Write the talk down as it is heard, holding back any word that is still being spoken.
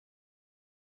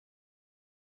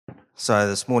So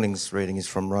this morning's reading is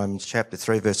from Romans chapter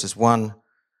 3, verses 1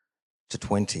 to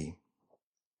 20.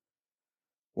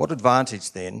 What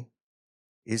advantage then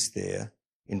is there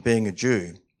in being a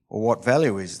Jew, or what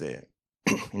value is there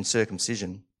in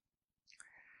circumcision?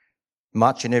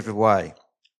 Much in every way.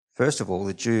 First of all,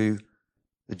 the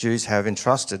Jews have been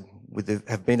entrusted with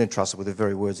the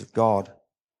very words of God.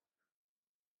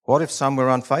 What if some were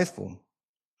unfaithful?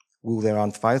 Will their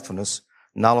unfaithfulness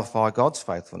nullify God's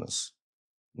faithfulness?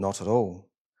 Not at all.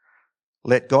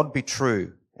 Let God be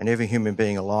true and every human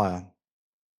being a liar,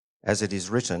 as it is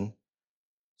written,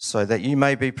 so that you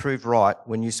may be proved right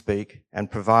when you speak and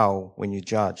prevail when you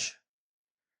judge.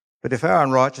 But if our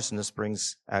unrighteousness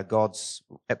brings out God's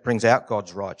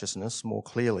righteousness more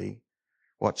clearly,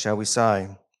 what shall we say?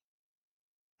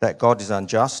 That God is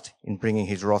unjust in bringing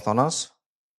his wrath on us?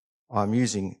 I'm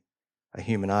using a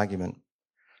human argument.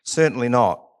 Certainly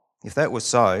not. If that was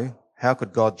so, how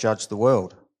could God judge the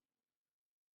world?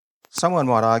 Someone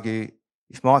might argue,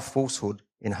 if my falsehood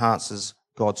enhances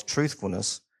God's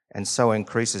truthfulness and so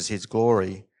increases his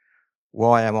glory,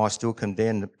 why am I still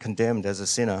condemned as a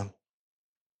sinner?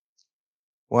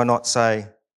 Why not say,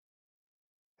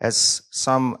 as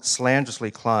some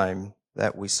slanderously claim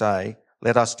that we say,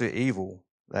 let us do evil,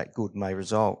 that good may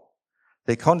result.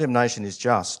 Their condemnation is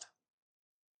just.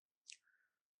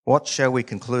 What shall we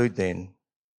conclude then?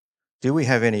 Do we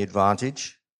have any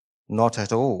advantage? Not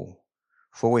at all.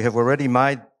 For we have already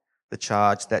made the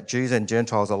charge that Jews and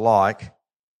Gentiles alike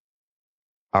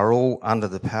are all under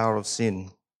the power of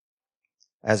sin.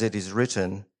 As it is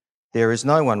written, there is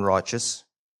no one righteous,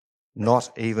 not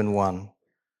even one.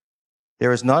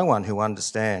 There is no one who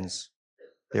understands.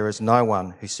 There is no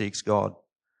one who seeks God.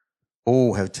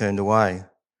 All have turned away.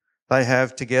 They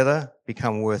have together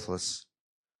become worthless.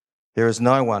 There is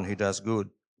no one who does good,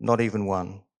 not even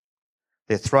one.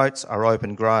 Their throats are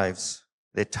open graves.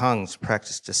 Their tongues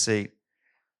practice deceit.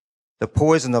 The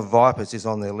poison of vipers is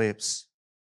on their lips.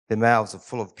 Their mouths are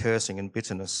full of cursing and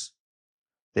bitterness.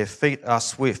 Their feet are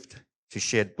swift to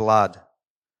shed blood.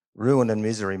 Ruin and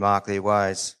misery mark their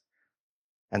ways,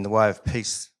 and the way of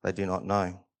peace they do not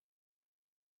know.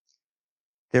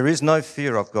 There is no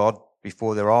fear of God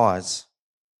before their eyes.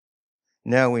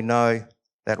 Now we know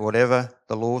that whatever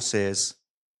the law says,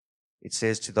 it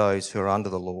says to those who are under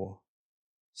the law,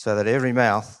 so that every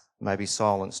mouth may be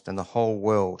silenced and the whole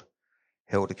world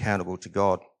held accountable to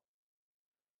God.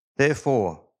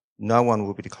 Therefore, no one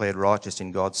will be declared righteous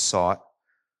in God's sight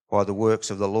by the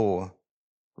works of the law.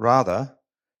 Rather,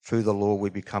 through the law we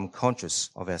become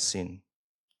conscious of our sin.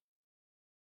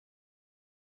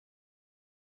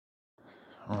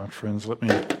 All right, friends, let me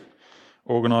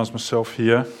organise myself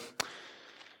here.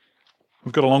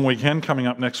 We've got a long weekend coming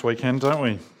up next weekend, don't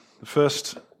we? The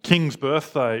first King's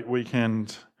birthday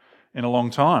weekend in a long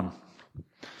time.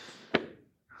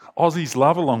 Aussies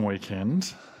love a long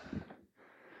weekend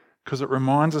because it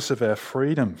reminds us of our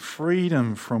freedom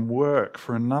from work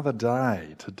for another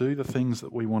day to do the things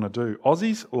that we want to do.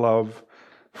 Aussies love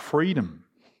freedom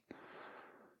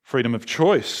of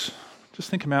choice. Just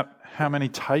think about how many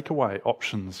takeaway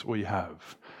options we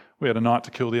have. We had a night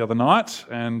to kill the other night,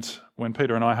 and when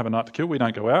Peter and I have a night to kill, we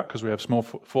don't go out because we have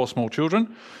four small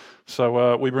children.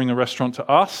 So we bring the restaurant to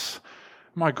us.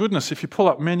 My goodness, if you pull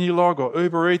up Menulog or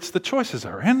Uber Eats, the choices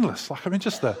are endless.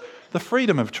 Just the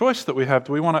freedom of choice that we have.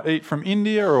 Do we want to eat from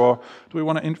India, or do we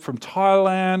want to eat from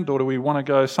Thailand, or do we want to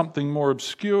go something more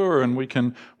obscure and we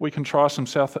can try some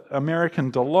South American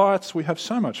delights? We have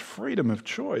so much freedom of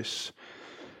choice.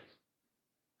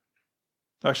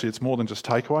 Actually, it's more than just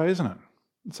takeaway, isn't it?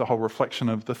 It's a whole reflection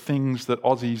of the things that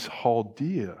Aussies hold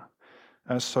dear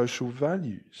as social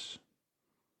values.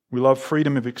 We love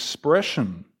freedom of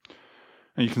expression.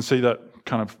 And you can see that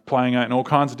kind of playing out in all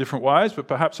kinds of different ways, but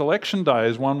perhaps election day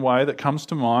is one way that comes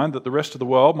to mind that the rest of the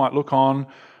world might look on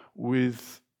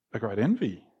with a great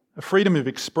envy. A freedom of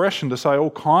expression to say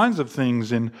all kinds of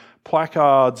things in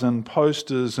placards and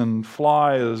posters and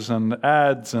flyers and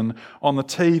ads and on the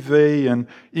TV and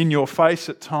in your face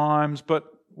at times, but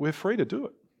we're free to do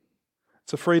it.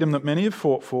 It's a freedom that many have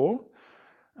fought for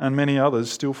and many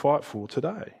others still fight for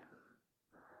today.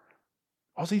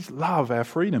 Aussies love our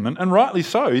freedom, and rightly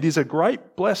so. It is a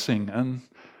great blessing and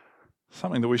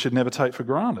something that we should never take for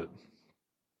granted.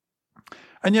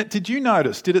 And yet, did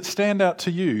it stand out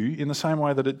to you in the same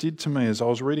way that it did to me as I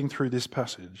was reading through this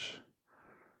passage,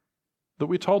 that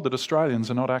we're told that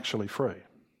Australians are not actually free?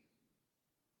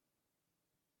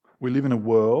 We live in a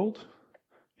world,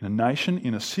 in a nation,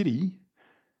 in a city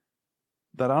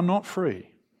that are not free.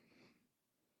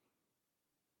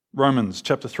 Romans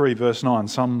chapter 3 verse 9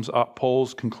 sums up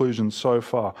Paul's conclusion so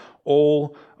far.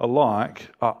 All alike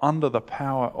are under the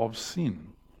power of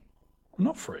sin.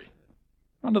 Not free.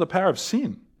 Under the power of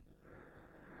sin.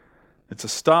 It's a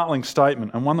startling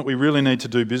statement and one that we really need to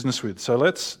do business with. So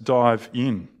let's dive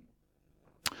in.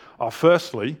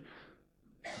 Firstly,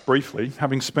 briefly,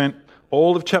 having spent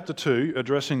all of chapter 2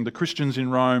 addressing the Christians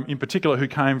in Rome, in particular who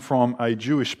came from a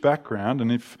Jewish background,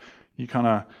 and if you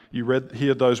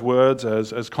heard those words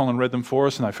as Colin read them for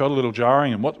us, and they felt a little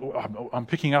jarring. And I'm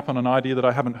picking up on an idea that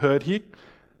I haven't heard here.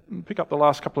 Pick up the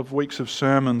last couple of weeks of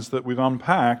sermons that we've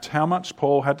unpacked. How much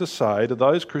Paul had to say to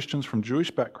those Christians from Jewish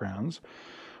backgrounds.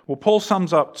 Well, Paul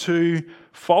sums up 2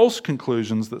 false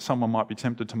conclusions that someone might be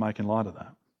tempted to make in light of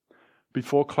that,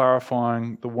 before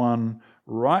clarifying the one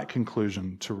right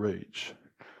conclusion to reach,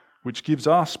 which gives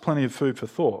us plenty of food for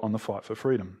thought on the fight for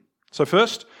freedom. So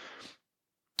first,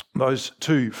 those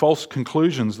 2 false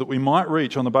conclusions that we might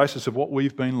reach on the basis of what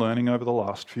we've been learning over the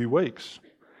last few weeks.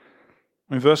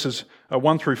 In verses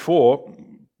 1 through 4,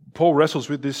 Paul wrestles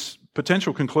with this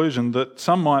potential conclusion that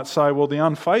some might say, well, the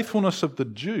unfaithfulness of the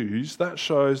Jews, that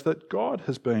shows that God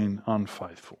has been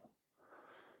unfaithful.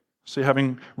 See,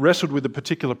 having wrestled with the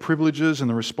particular privileges and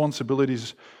the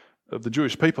responsibilities of the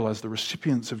Jewish people as the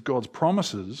recipients of God's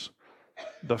promises,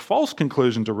 the false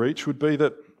conclusion to reach would be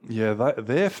that,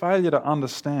 their failure to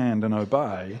understand and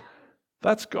obey,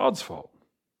 that's God's fault.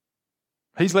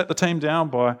 He's let the team down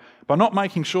by not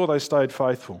making sure they stayed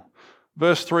faithful.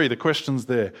 Verse 3, the question's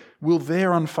there. Will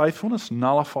their unfaithfulness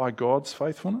nullify God's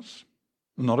faithfulness?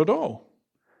 Not at all.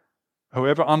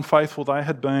 However unfaithful they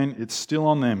had been, it's still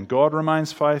on them. God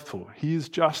remains faithful. He is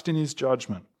just in his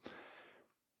judgment.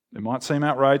 It might seem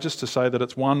outrageous to say that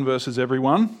it's one versus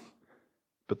everyone,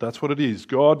 but that's what it is.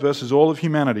 God versus all of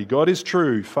humanity. God is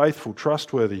true, faithful,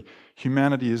 trustworthy.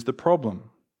 Humanity is the problem.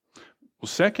 Well,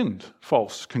 second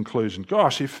false conclusion.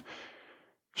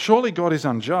 Surely God is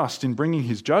unjust in bringing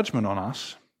his judgment on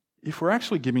us if we're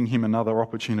actually giving him another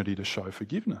opportunity to show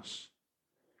forgiveness.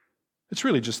 It's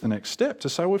really just the next step to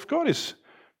say, well, if God is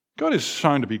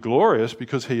shown to be glorious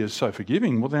because he is so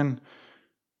forgiving, well then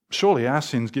surely our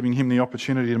sin's giving him the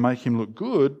opportunity to make him look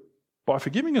good by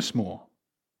forgiving us more.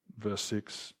 Verse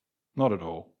 6, not at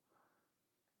all.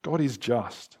 God is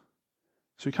just.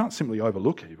 So we can't simply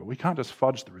overlook evil. We can't just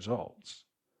fudge the results.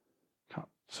 Can't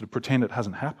sort of pretend it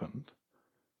hasn't happened.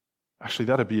 Actually,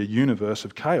 that'd be a universe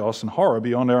of chaos and horror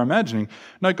beyond our imagining.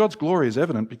 No, God's glory is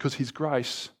evident because his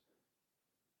grace,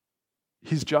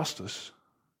 his justice,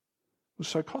 was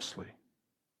so costly.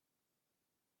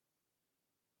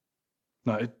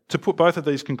 No, to put both of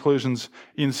these conclusions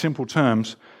in simple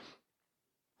terms,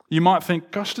 you might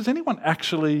think, gosh, does anyone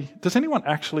actually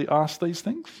ask these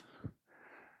things?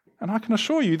 And I can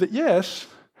assure you that yes,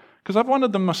 because I've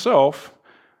wondered them myself,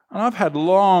 and I've had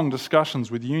long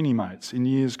discussions with uni mates in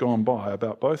years gone by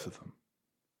about both of them.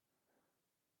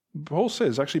 Paul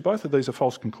says, actually, both of these are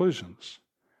false conclusions.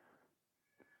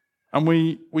 And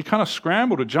we kind of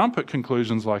scramble to jump at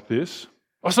conclusions like this.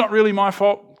 Oh, it's not really my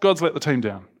fault. God's let the team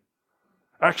down.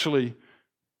 Actually,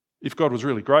 if God was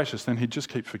really gracious, then he'd just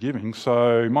keep forgiving.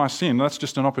 So my sin, that's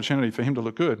just an opportunity for him to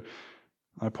look good.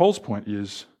 Paul's point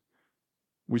is,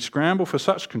 we scramble for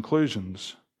such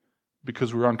conclusions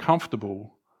because we're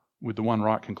uncomfortable with the one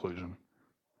right conclusion.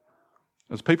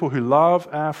 As people who love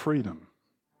our freedom,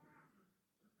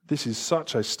 this is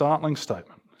such a startling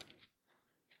statement.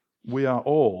 We are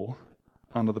all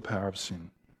under the power of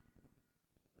sin.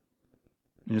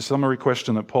 In your summary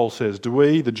question that Paul says, do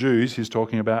we, the Jews, he's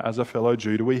talking about as a fellow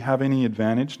Jew, do we have any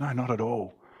advantage? No, not at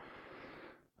all.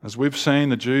 As we've seen,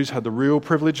 the Jews had the real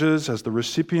privileges as the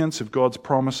recipients of God's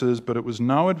promises, but it was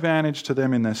no advantage to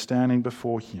them in their standing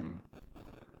before him.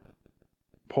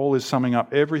 Paul is summing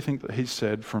up everything that he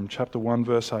said from chapter 1,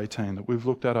 verse 18 that we've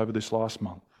looked at over this last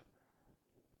month.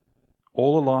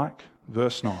 All alike,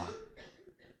 verse 9,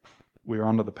 we are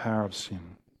under the power of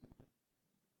sin.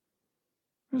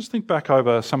 Just think back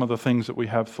over some of the things that we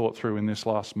have thought through in this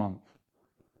last month.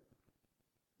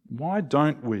 Why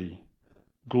don't we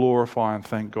glorify and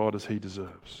thank God as he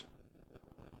deserves?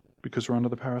 Because we're under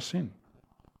the power of sin.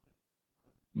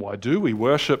 Why do we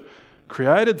worship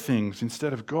created things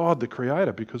instead of God, the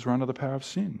Creator? Because we're under the power of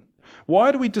sin.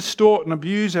 Why do we distort and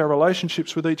abuse our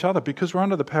relationships with each other? Because we're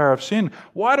under the power of sin.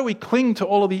 Why do we cling to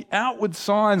all of the outward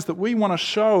signs that we want to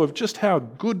show of just how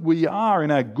good we are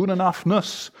in our good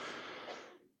enoughness?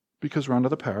 Because we're under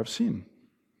the power of sin.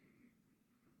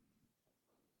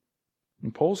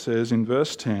 And Paul says in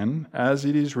verse 10, as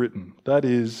it is written, that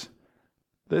is,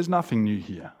 there's nothing new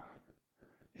here.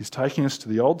 He's taking us to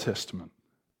the Old Testament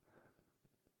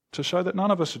to show that none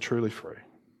of us are truly free.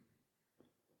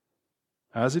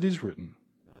 as it is written.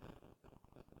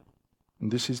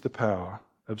 And this is the power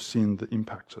of sin that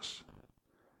impacts us.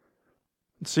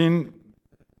 Sin,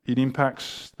 it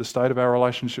impacts the state of our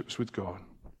relationships with God.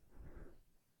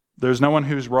 There is no one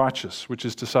who is righteous, which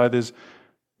is to say there's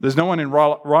no one in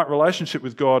right relationship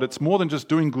with God. It's more than just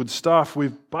doing good stuff.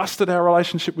 We've busted our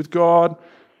relationship with God,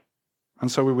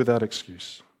 and so we're without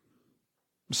excuse.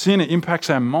 Sin, it impacts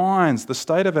our minds, the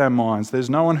state of our minds. There's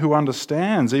no one who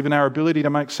understands even our ability to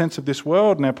make sense of this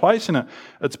world and our place in it.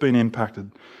 It's been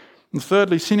impacted. And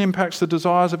thirdly, sin impacts the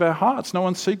desires of our hearts. No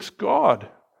one seeks God.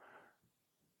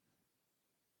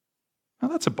 Now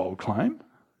that's a bold claim.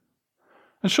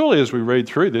 And surely as we read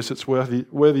through this, it's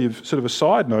worthy of sort of a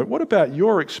side note. What about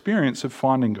your experience of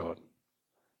finding God,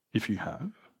 if you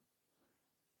have?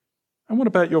 And what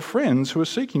about your friends who are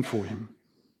seeking for him?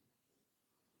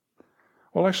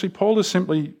 Well, actually, Paul is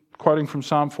simply quoting from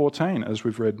Psalm 14, as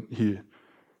we've read here.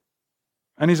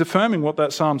 And he's affirming what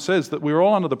that psalm says, that we're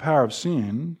all under the power of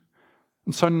sin,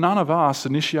 and so none of us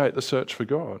initiate the search for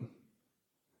God.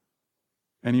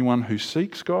 Anyone who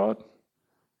seeks God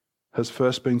has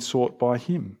first been sought by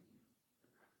him.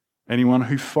 Anyone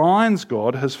who finds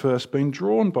God has first been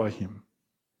drawn by him.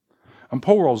 And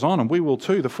Paul rolls on, and we will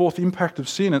too. The fourth impact of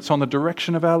sin, it's on the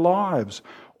direction of our lives.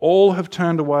 All have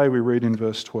turned away, we read in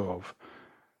verse 12.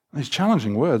 These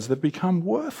challenging words, they've become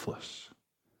worthless.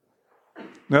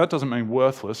 Now that doesn't mean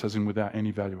worthless as in without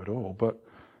any value at all, but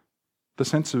the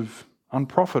sense of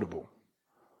unprofitable,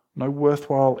 no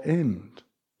worthwhile end.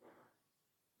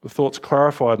 The thought's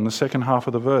clarified in the second half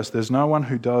of the verse. There's no one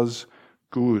who does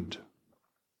good.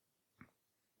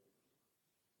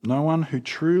 No one who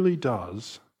truly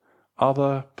does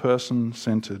other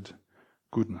person-centered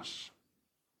goodness.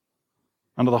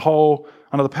 Under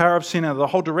the power of sin, the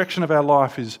whole direction of our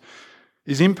life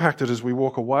is impacted as we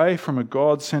walk away from a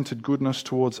God-centered goodness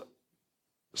towards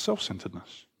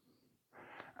self-centeredness.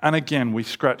 And again, we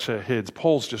scratch our heads.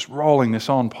 Paul's just rolling this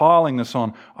on, piling this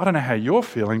on. I don't know how you're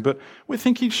feeling, but we're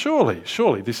thinking,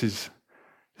 surely this is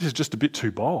just a bit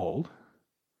too bold.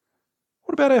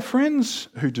 What about our friends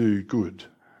who do good?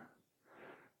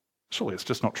 Surely it's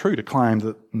just not true to claim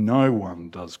that no one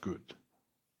does good.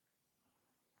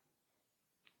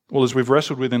 Well, as we've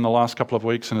wrestled with in the last couple of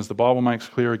weeks, and as the Bible makes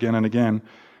clear again and again,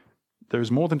 there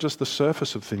is more than just the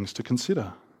surface of things to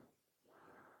consider.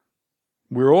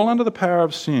 We're all under the power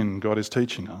of sin, God is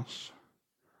teaching us.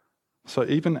 So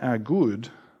even our good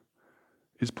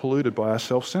is polluted by our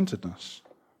self-centeredness.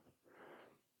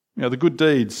 You know, the good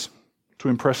deeds to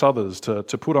impress others, to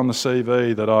put on the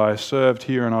CV that I served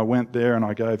here and I went there and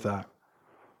I gave that.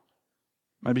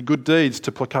 Maybe good deeds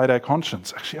to placate our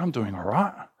conscience. Actually, I'm doing all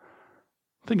right.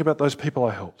 Think about those people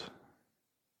I helped.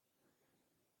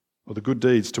 Or the good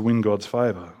deeds to win God's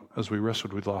favour, as we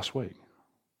wrestled with last week.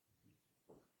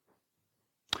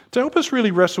 To help us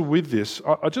really wrestle with this,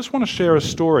 I just want to share a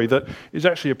story that is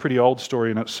actually a pretty old story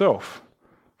in itself,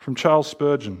 from Charles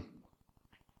Spurgeon.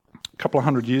 A couple of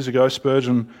hundred years ago,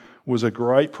 Spurgeon was a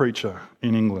great preacher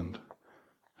in England.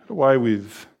 Had a way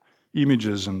with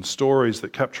images and stories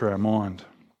that capture our mind.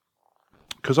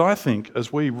 Because I think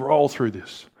as we roll through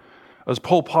this, as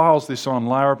Paul piles this on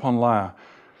layer upon layer,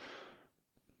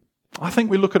 I think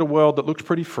we look at a world that looks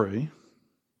pretty free.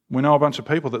 We know a bunch of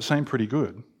people that seem pretty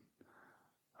good.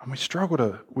 And we struggle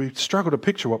to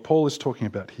picture what Paul is talking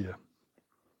about here.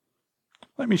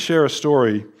 Let me share a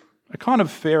story, a kind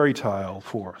of fairy tale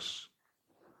for us.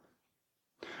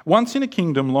 Once in a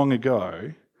kingdom long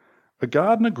ago, a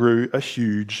gardener grew a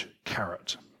huge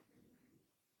carrot.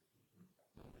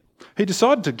 He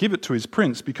decided to give it to his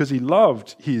prince because he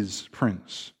loved his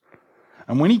prince.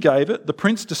 And when he gave it, the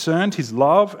prince discerned his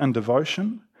love and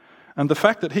devotion and the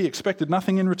fact that he expected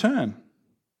nothing in return.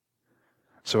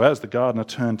 So as the gardener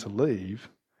turned to leave,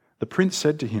 the prince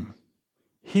said to him,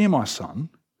 "Here, my son,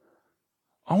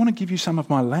 I want to give you some of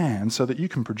my land so that you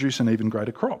can produce an even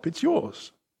greater crop. It's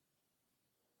yours."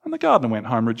 And the gardener went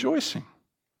home rejoicing.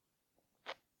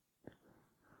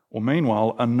 Well,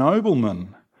 meanwhile, a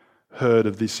nobleman heard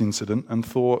of this incident and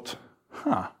thought,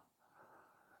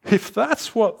 if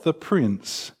that's what the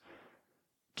prince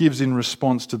gives in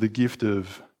response to the gift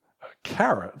of a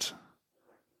carrot,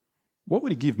 what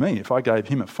would he give me if I gave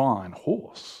him a fine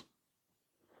horse?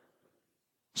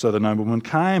 So the nobleman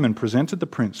came and presented the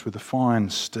prince with a fine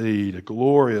steed, a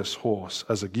glorious horse,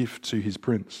 as a gift to his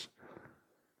prince.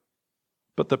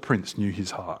 But the prince knew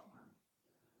his heart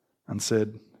and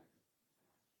said,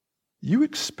 "You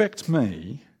expect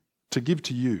me to give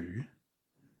to you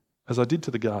as I did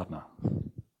to the gardener.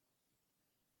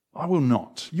 I will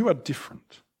not. You are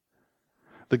different.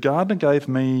 The gardener gave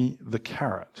me the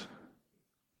carrot,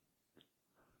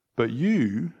 but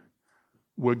you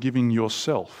were giving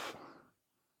yourself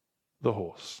the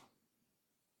horse.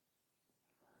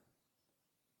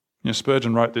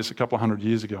 Spurgeon wrote this a couple of hundred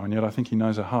years ago, and yet I think he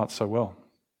knows our hearts so well.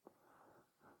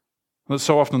 That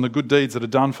so often the good deeds that are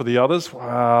done for the others,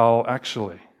 well,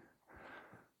 actually,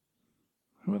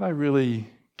 who are they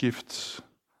really gifts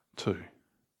to?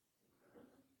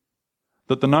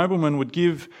 That the nobleman would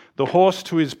give the horse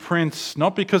to his prince,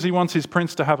 not because he wants his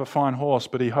prince to have a fine horse,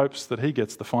 but he hopes that he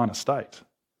gets the fine estate.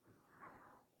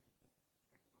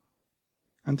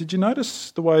 And did you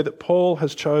notice the way that Paul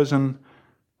has chosen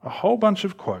a whole bunch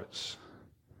of quotes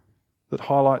that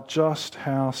highlight just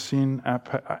how sin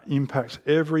impacts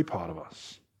every part of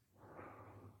us?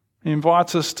 He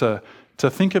invites us to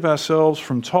think of ourselves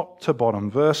from top to bottom.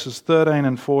 Verses 13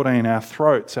 and 14, our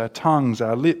throats, our tongues,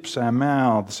 our lips, our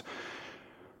mouths.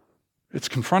 It's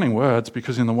confronting words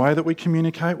because in the way that we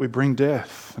communicate, we bring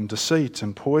death and deceit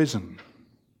and poison,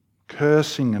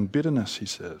 cursing and bitterness, he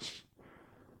says.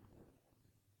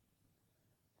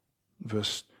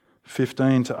 Verse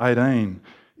 15 to 18,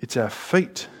 it's our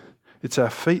feet. It's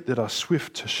our feet that are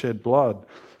swift to shed blood.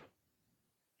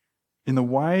 In the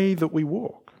way that we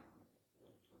walk,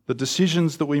 the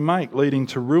decisions that we make leading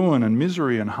to ruin and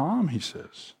misery and harm, he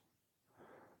says.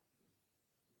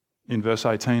 In verse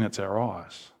 18, it's our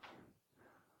eyes.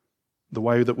 The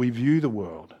way that we view the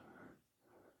world,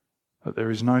 that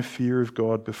there is no fear of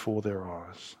God before their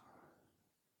eyes.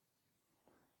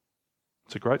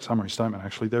 It's a great summary statement,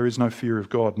 actually. There is no fear of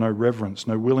God, no reverence,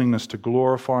 no willingness to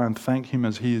glorify and thank him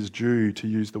as he is due, to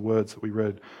use the words that we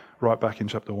read right back in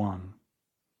chapter 1.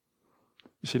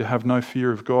 You see, to have no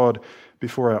fear of God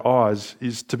before our eyes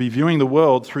is to be viewing the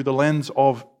world through the lens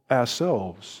of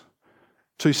ourselves,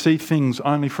 to see things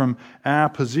only from our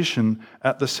position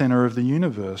at the centre of the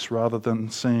universe rather than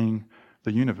seeing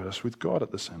the universe with God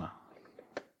at the centre.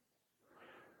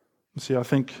 You see, I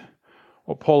think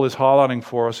what Paul is highlighting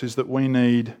for us is that we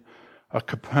need a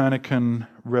Copernican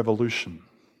revolution.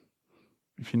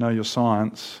 If you know your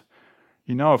science,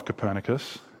 you know of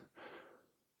Copernicus,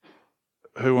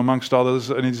 who amongst others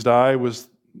in his day was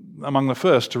among the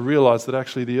first to realise that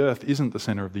actually the earth isn't the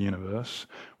centre of the universe,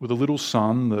 with a little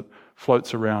sun that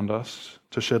floats around us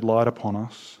to shed light upon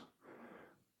us,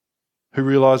 who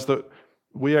realised that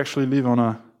we actually live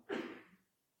on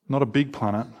not a big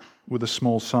planet with a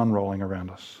small sun rolling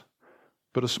around us,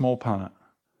 but a small planet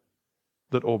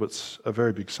that orbits a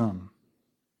very big sun.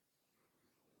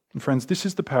 And friends, this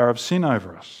is the power of sin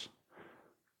over us.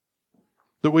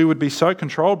 That we would be so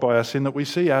controlled by our sin that we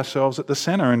see ourselves at the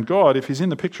centre, and God, if he's in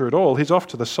the picture at all, he's off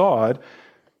to the side,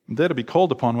 there to be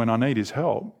called upon when I need his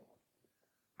help.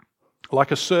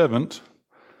 Like a servant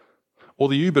or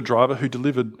the Uber driver who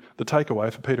delivered the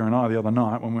takeaway for Peter and I the other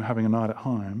night when we were having a night at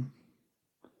home.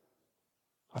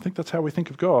 I think that's how we think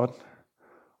of God.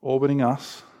 Orbiting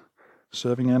us,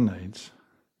 serving our needs.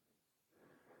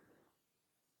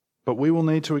 But we will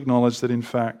need to acknowledge that in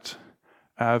fact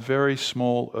our very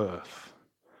small earth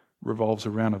revolves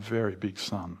around a very big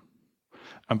sun.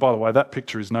 And by the way, that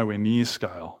picture is nowhere near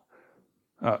scale.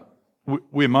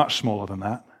 We're much smaller than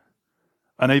that,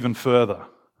 and even further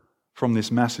from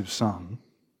this massive sun.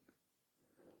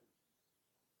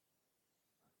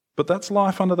 But that's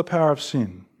life under the power of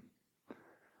sin.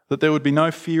 That there would be no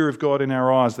fear of God in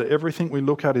our eyes, that everything we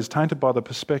look at is tainted by the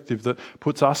perspective that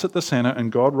puts us at the centre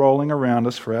and God rolling around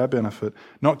us for our benefit,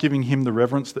 not giving him the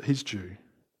reverence that he's due.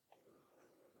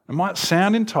 It might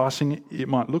sound enticing, it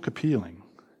might look appealing.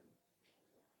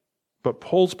 But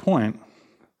Paul's point,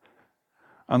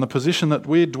 and the position that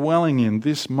we're dwelling in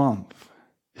this month,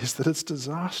 is that it's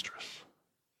disastrous.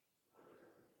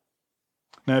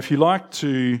 Now, if you like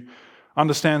to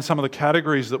understand some of the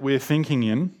categories that we're thinking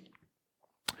in,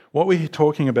 what we're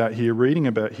talking about here, reading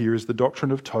about here, is the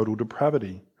doctrine of total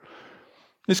depravity.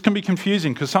 This can be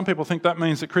confusing because some people think that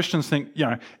means that Christians think,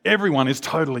 everyone is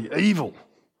totally evil,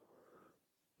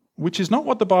 which is not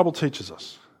what the Bible teaches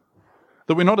us.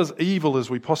 That we're not as evil as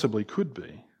we possibly could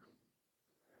be.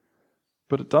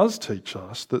 But it does teach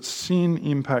us that sin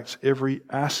impacts every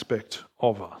aspect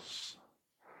of us.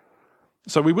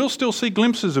 So we will still see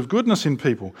glimpses of goodness in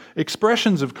people,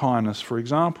 expressions of kindness, for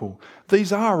example.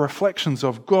 These are reflections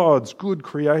of God's good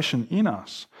creation in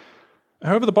us.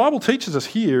 However, the Bible teaches us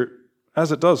here,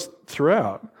 as it does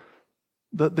throughout,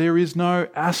 that there is no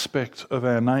aspect of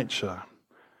our nature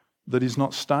that is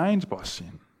not stained by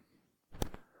sin.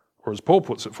 Or as Paul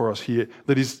puts it for us here,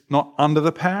 that is not under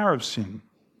the power of sin.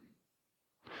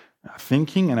 Our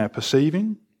thinking and our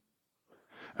perceiving,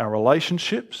 our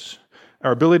relationships,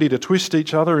 our ability to twist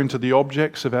each other into the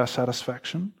objects of our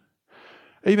satisfaction,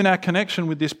 Even our connection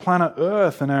with this planet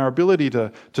Earth and our ability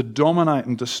to dominate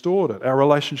and distort it, our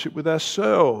relationship with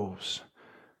ourselves.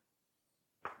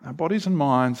 Our bodies and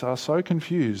minds are so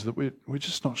confused that we're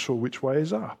just not sure which way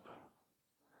is up.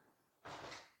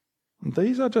 And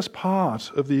these are just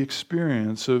part of the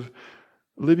experience of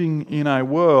living in a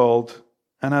world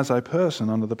and as a person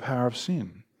under the power of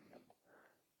sin.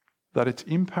 That its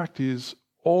impact is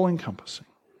all-encompassing.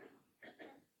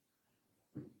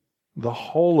 The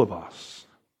whole of us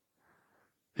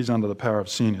is under the power of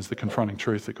sin, is the confronting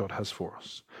truth that God has for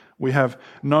us. We have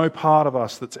no part of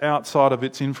us that's outside of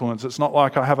its influence. It's not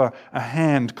like I have a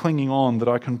hand clinging on that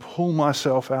I can pull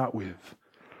myself out with.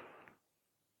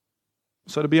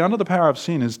 So to be under the power of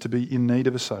sin is to be in need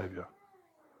of a saviour.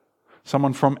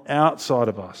 Someone from outside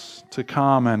of us to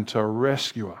come and to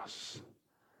rescue us.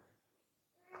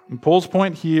 And Paul's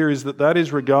point here is that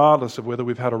is regardless of whether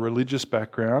we've had a religious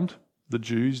background, the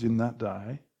Jews in that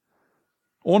day,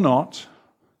 or not.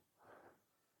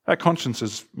 Our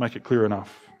consciences make it clear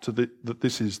enough that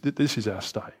this is our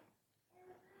state.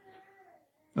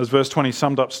 As verse 20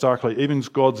 summed up starkly, even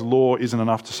God's law isn't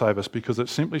enough to save us because it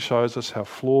simply shows us how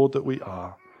flawed that we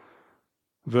are.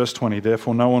 Verse 20,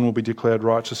 therefore no one will be declared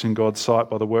righteous in God's sight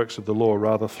by the works of the law.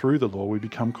 Rather, through the law we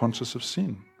become conscious of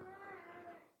sin.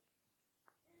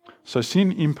 So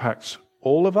sin impacts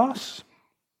all of us.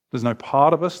 There's no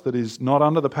part of us that is not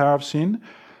under the power of sin,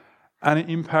 and it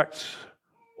impacts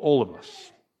all of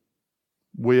us.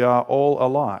 We are all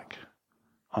alike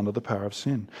under the power of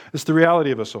sin. It's the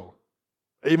reality of us all,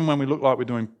 even when we look like we're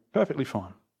doing perfectly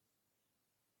fine.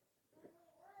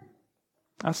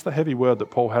 That's the heavy word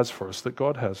that Paul has for us, that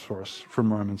God has for us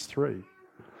from Romans 3.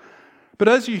 But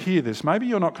as you hear this, maybe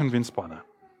you're not convinced by that.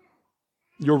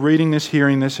 You're reading this,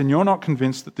 hearing this, and you're not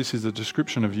convinced that this is a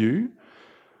description of you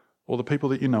or the people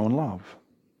that you know and love.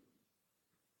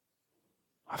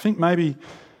 I think maybe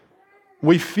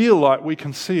we feel like we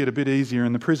can see it a bit easier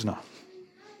in the prisoner.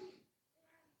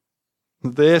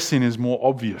 Their sin is more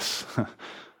obvious.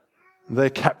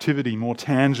 Their captivity more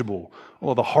tangible.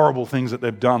 All the horrible things that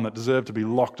they've done that deserve to be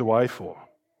locked away for.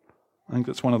 I think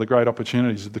that's one of the great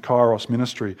opportunities of the Kairos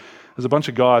ministry. There's a bunch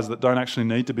of guys that don't actually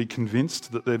need to be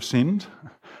convinced that they've sinned.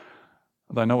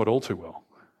 They know it all too well.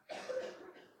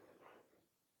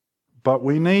 But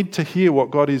we need to hear what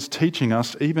God is teaching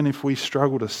us, even if we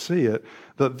struggle to see it,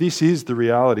 that this is the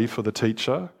reality for the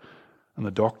teacher and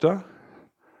the doctor,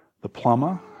 the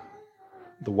plumber,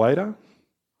 the waiter.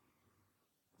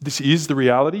 This is the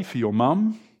reality for your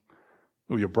mum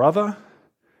or your brother,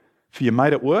 for your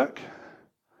mate at work,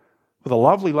 for the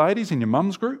lovely ladies in your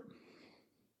mum's group.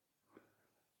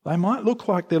 They might look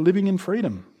like they're living in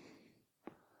freedom.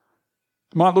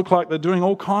 It might look like they're doing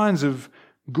all kinds of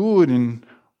good in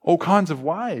all kinds of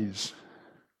ways.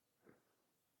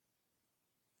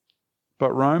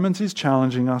 But Romans is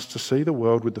challenging us to see the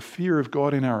world with the fear of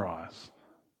God in our eyes.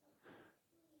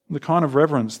 The kind of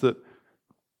reverence that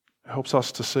helps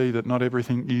us to see that not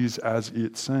everything is as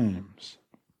it seems.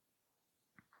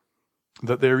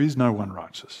 That there is no one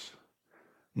righteous,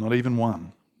 not even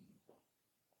one.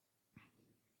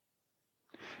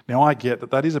 Now I get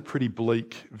that is a pretty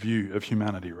bleak view of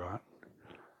humanity, right?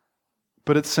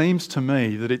 But it seems to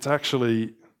me that it's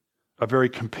actually a very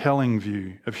compelling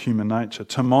view of human nature.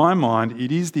 To my mind,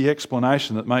 it is the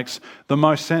explanation that makes the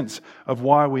most sense of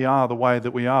why we are the way that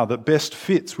we are, that best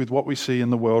fits with what we see in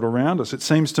the world around us. It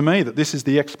seems to me that this is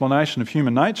the explanation of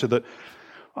human nature that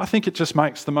I think it just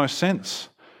makes the most sense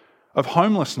of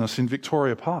homelessness in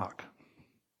Victoria Park.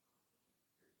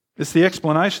 It's the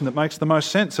explanation that makes the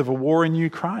most sense of a war in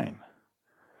Ukraine.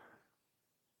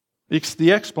 It's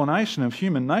the explanation of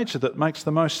human nature that makes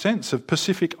the most sense of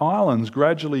Pacific Islands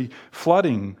gradually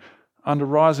flooding under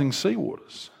rising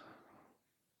seawaters.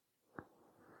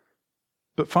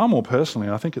 But far more personally,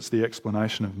 I think it's the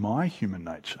explanation of my human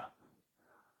nature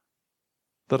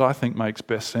that I think makes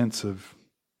best sense of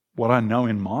what I know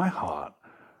in my heart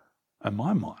and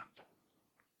my mind.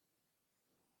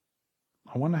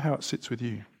 I wonder how it sits with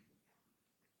you.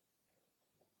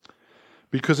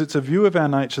 Because it's a view of our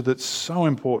nature that's so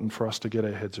important for us to get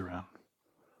our heads around.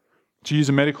 To use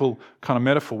a medical kind of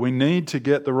metaphor, we need to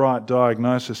get the right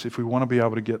diagnosis if we want to be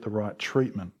able to get the right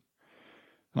treatment.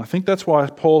 And I think that's why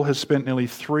Paul has spent nearly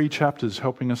 3 chapters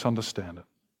helping us understand it.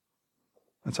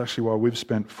 That's actually why we've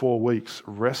spent 4 weeks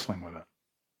wrestling with it,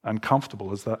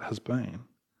 uncomfortable as that has been.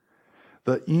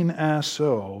 That in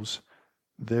ourselves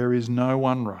there is no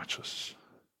one righteous,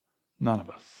 none of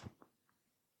us.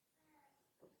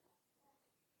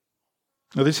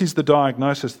 Now, this is the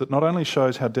diagnosis that not only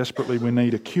shows how desperately we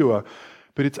need a cure,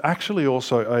 but it's actually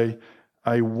also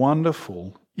a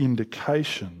wonderful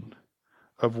indication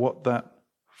of what that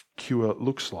cure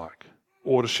looks like,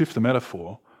 or to shift the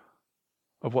metaphor,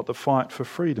 of what the fight for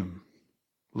freedom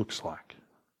looks like.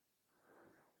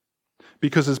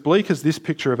 Because as bleak as this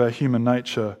picture of our human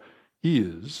nature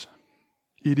is,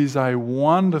 it is a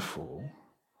wonderful,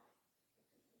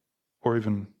 or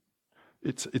even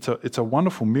it's a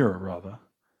wonderful mirror, rather,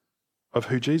 of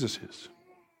who Jesus is.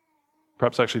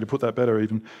 Perhaps actually to put that better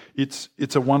even,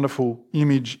 it's a wonderful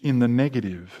image in the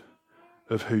negative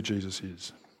of who Jesus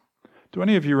is. Do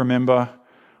any of you remember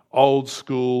old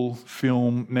school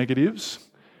film negatives?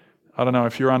 I don't know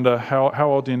if you're under,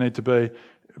 how old do you need to be?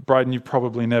 Braden, you've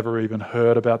probably never even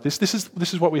heard about this. This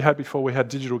is what we had before we had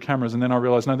digital cameras, and then I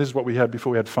realised, no, this is what we had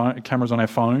before we had cameras on our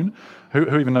phone.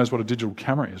 Who even knows what a digital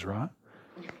camera is, right?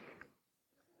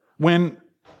 When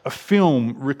a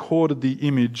film recorded the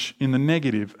image in the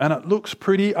negative, and it looks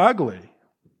pretty ugly,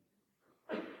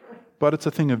 but it's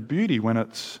a thing of beauty when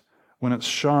it's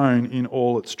shown in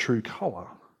all its true colour.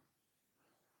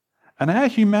 And our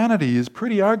humanity is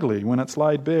pretty ugly when it's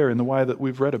laid bare in the way that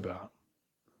we've read about.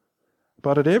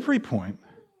 But at every point,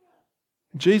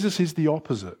 Jesus is the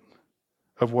opposite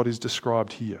of what is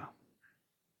described here.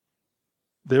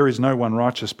 There is no one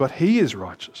righteous, but he is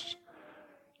righteous,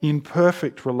 in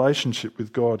perfect relationship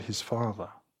with God, his Father.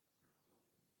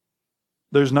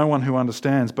 There's no one who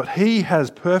understands, but he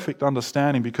has perfect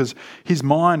understanding because his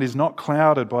mind is not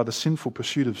clouded by the sinful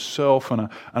pursuit of self and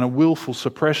a willful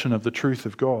suppression of the truth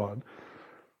of God.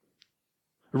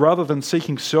 Rather than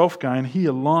seeking self-gain, he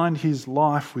aligned his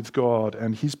life with God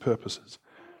and his purposes,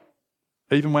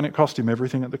 even when it cost him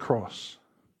everything at the cross.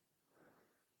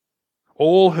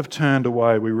 All have turned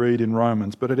away, we read in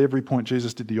Romans, but at every point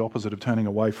Jesus did the opposite of turning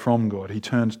away from God. He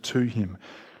turned to him.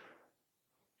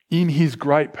 In his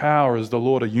great power as the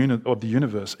Lord of the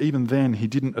universe, even then he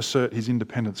didn't assert his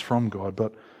independence from God,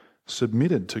 but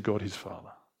submitted to God his Father.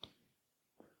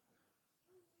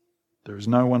 There is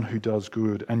no one who does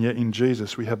good, and yet in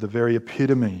Jesus we have the very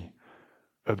epitome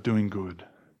of doing good.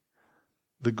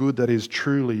 The good that is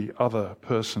truly other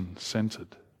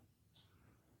person-centered.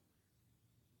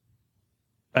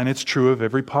 And it's true of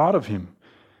every part of him.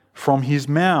 From his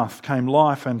mouth came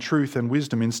life and truth and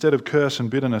wisdom. Instead of curse and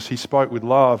bitterness, he spoke with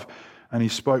love and he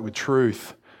spoke with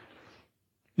truth.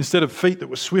 Instead of feet that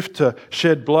were swift to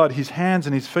shed blood, his hands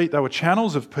and his feet, they were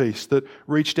channels of peace that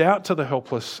reached out to the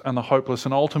helpless and the hopeless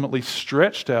and ultimately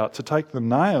stretched out to take the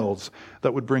nails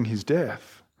that would bring his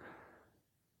death.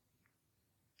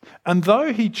 And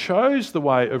though he chose the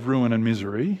way of ruin and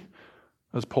misery,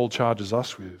 as Paul charges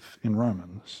us with in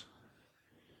Romans,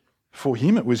 for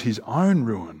him it was his own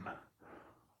ruin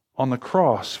on the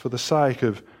cross for the sake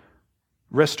of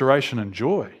restoration and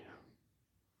joy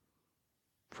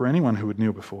for anyone who would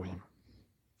kneel before him.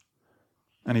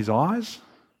 And his eyes,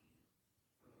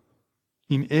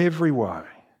 in every way,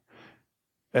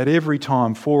 at every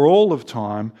time, for all of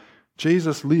time,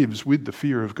 Jesus lives with the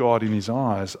fear of God in his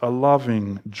eyes, a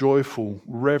loving, joyful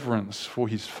reverence for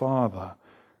his Father,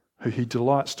 who he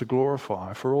delights to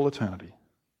glorify for all eternity.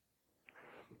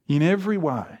 In every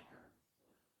way,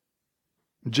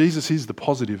 Jesus is the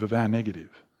positive of our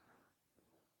negative.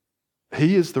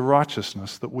 He is the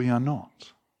righteousness that we are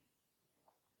not.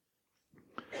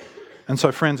 And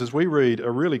so, friends, as we read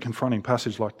a really confronting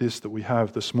passage like this that we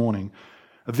have this morning,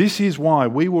 this is why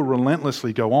we will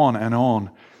relentlessly go on and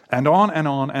on and on and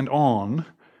on and on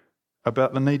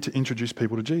about the need to introduce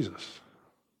people to Jesus.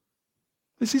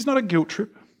 This is not a guilt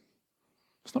trip.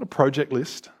 It's not a project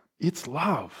list. It's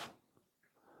love.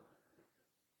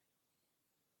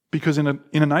 Because in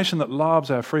a nation that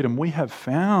loves our freedom, we have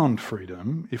found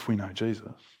freedom if we know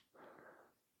Jesus.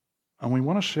 And we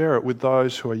want to share it with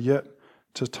those who are yet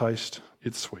to taste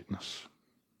its sweetness.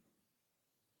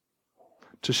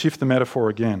 To shift the metaphor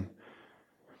again,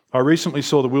 I recently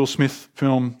saw the Will Smith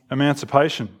film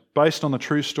Emancipation, based on the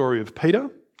true story of Peter,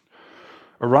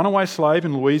 a runaway slave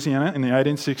in Louisiana in the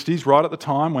 1860s, right at the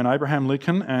time when Abraham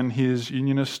Lincoln and his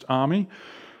Unionist army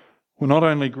were not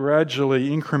only gradually,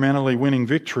 incrementally winning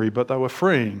victory, but they were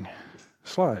freeing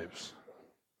slaves.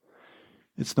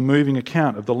 It's the moving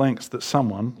account of the lengths that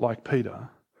someone like Peter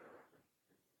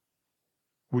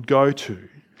would go to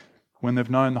when they've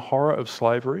known the horror of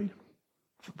slavery,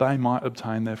 that they might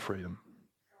obtain their freedom.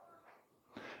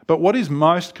 But what is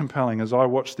most compelling as I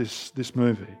watch this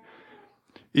movie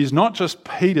is not just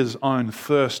Peter's own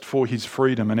thirst for his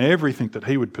freedom and everything that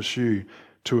he would pursue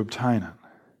to obtain it,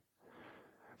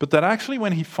 but that actually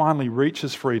when he finally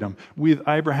reaches freedom with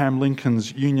Abraham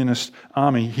Lincoln's Unionist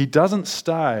army, he doesn't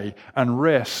stay and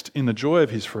rest in the joy of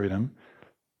his freedom.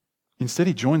 Instead,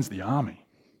 he joins the army.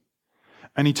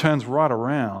 And he turns right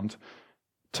around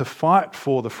to fight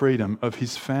for the freedom of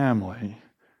his family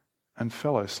and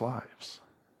fellow slaves.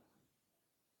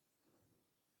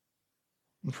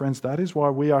 And friends, that is why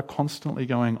we are constantly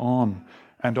going on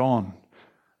and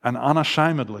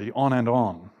unashamedly on and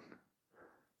on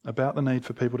about the need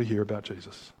for people to hear about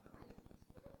Jesus.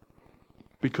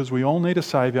 Because we all need a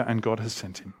Saviour and God has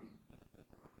sent him.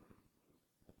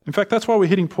 In fact, that's why we're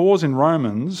hitting pause in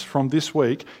Romans from this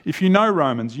week. If you know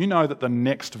Romans, you know that the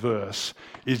next verse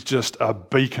is just a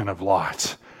beacon of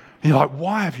light. You're like,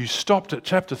 why have you stopped at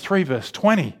chapter 3, verse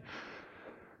 20?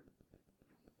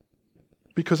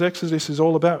 Because Exodus is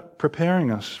all about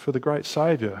preparing us for the great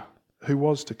Saviour who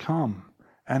was to come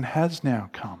and has now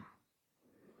come.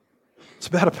 It's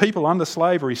about a people under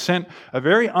slavery sent a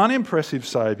very unimpressive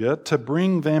Saviour to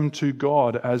bring them to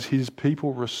God as his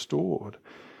people restored.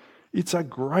 It's a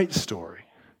great story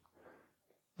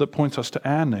that points us to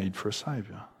our need for a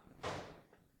Saviour.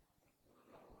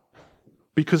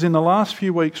 Because in the last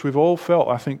few weeks we've all felt,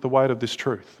 I think, the weight of this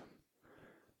truth.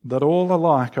 That all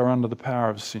alike are under the power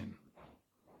of sin.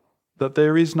 That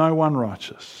there is no one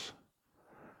righteous.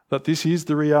 That this is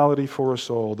the reality for us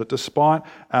all. That despite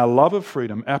our love of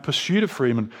freedom, our pursuit of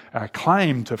freedom, our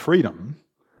claim to freedom,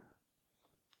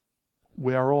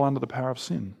 we are all under the power of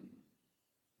sin.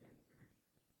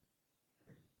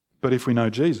 But if we know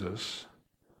Jesus,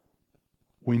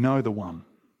 we know the one.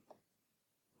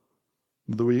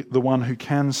 The one who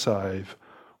can save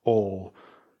all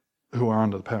who are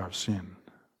under the power of sin.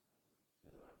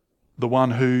 The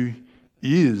one who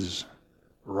is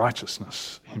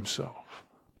righteousness himself.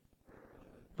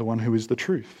 The one who is the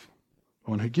truth. The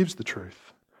one who gives the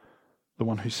truth. The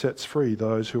one who sets free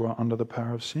those who are under the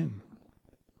power of sin.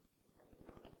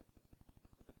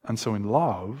 And so in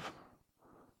love,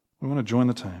 we want to join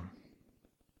the team.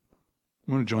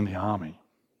 We want to join the army.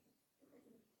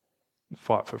 And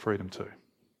fight for freedom too.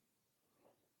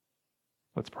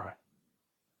 Let's pray.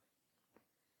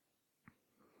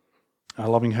 Our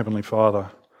loving Heavenly Father,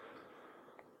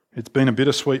 it's been a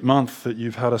bittersweet month that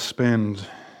you've had us spend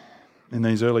in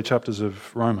these early chapters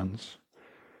of Romans,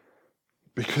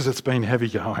 because it's been heavy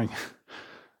going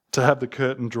to have the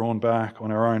curtain drawn back on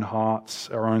our own hearts,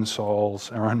 our own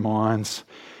souls, our own minds,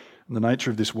 and the nature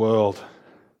of this world.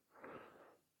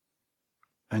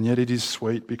 And yet it is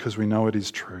sweet because we know it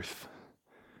is truth.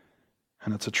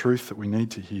 And it's a truth that we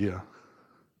need to hear.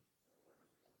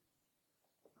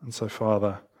 And so,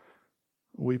 Father,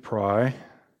 we pray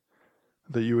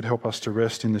that you would help us to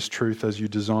rest in this truth as you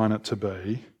design it to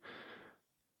be,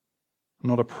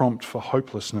 not a prompt for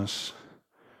hopelessness,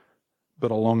 but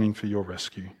a longing for your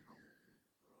rescue.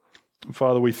 And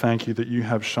Father, we thank you that you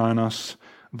have shown us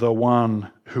the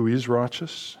one who is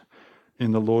righteous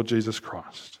in the Lord Jesus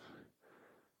Christ,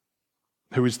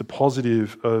 who is the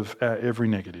positive of our every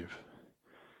negative,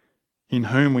 in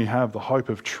whom we have the hope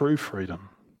of true freedom,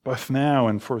 both now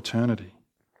and for eternity.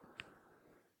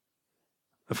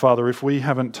 Father, if we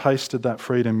haven't tasted that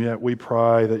freedom yet, we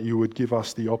pray that you would give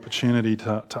us the opportunity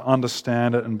to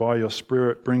understand it, and by your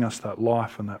Spirit bring us that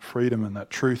life and that freedom and that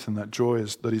truth and that joy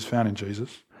that is found in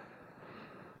Jesus.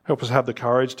 Help us have the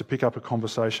courage to pick up a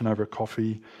conversation over a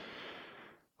coffee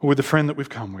or with a friend that we've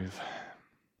come with,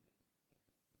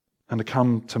 and to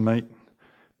come to meet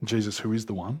Jesus, who is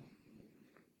the one.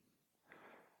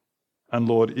 And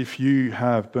Lord, if you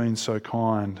have been so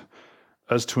kind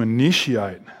as to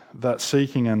initiate that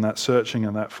seeking and that searching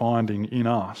and that finding in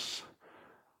us,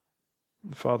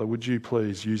 Father, would you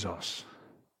please use us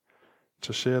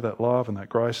to share that love and that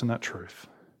grace and that truth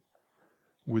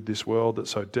with this world that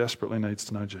so desperately needs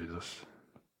to know Jesus.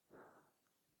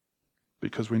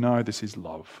 Because we know this is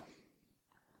love.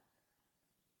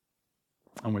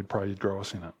 And we'd pray you'd grow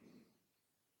us in it.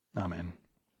 Amen.